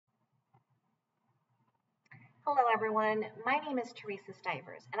Hello, everyone. My name is Teresa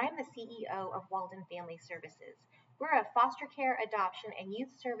Stivers, and I'm the CEO of Walden Family Services. We're a foster care, adoption, and youth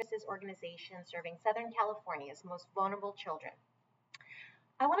services organization serving Southern California's most vulnerable children.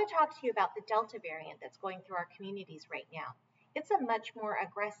 I want to talk to you about the Delta variant that's going through our communities right now. It's a much more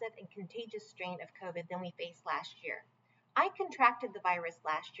aggressive and contagious strain of COVID than we faced last year. I contracted the virus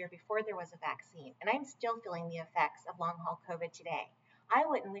last year before there was a vaccine, and I'm still feeling the effects of long haul COVID today. I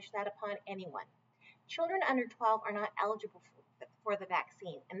wouldn't wish that upon anyone. Children under 12 are not eligible for the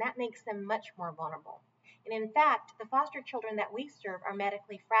vaccine, and that makes them much more vulnerable. And in fact, the foster children that we serve are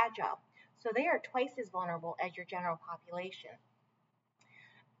medically fragile, so they are twice as vulnerable as your general population.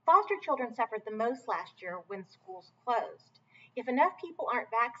 Foster children suffered the most last year when schools closed. If enough people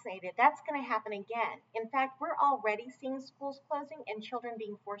aren't vaccinated, that's going to happen again. In fact, we're already seeing schools closing and children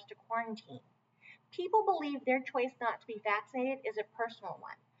being forced to quarantine. People believe their choice not to be vaccinated is a personal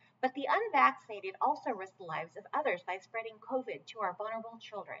one, but the unvaccinated also risk the lives of others by spreading COVID to our vulnerable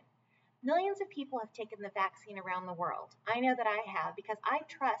children. Millions of people have taken the vaccine around the world. I know that I have because I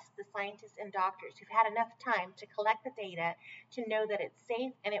trust the scientists and doctors who've had enough time to collect the data to know that it's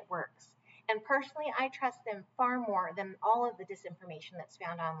safe and it works. And personally, I trust them far more than all of the disinformation that's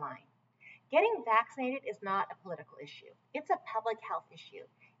found online. Getting vaccinated is not a political issue. It's a public health issue.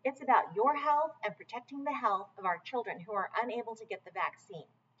 It's about your health and protecting the health of our children who are unable to get the vaccine.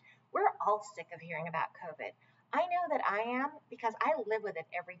 We're all sick of hearing about COVID. I know that I am because I live with it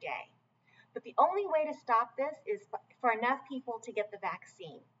every day. But the only way to stop this is for enough people to get the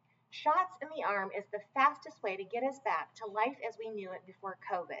vaccine. Shots in the arm is the fastest way to get us back to life as we knew it before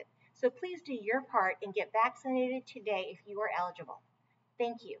COVID. So please do your part and get vaccinated today if you are eligible.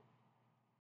 Thank you.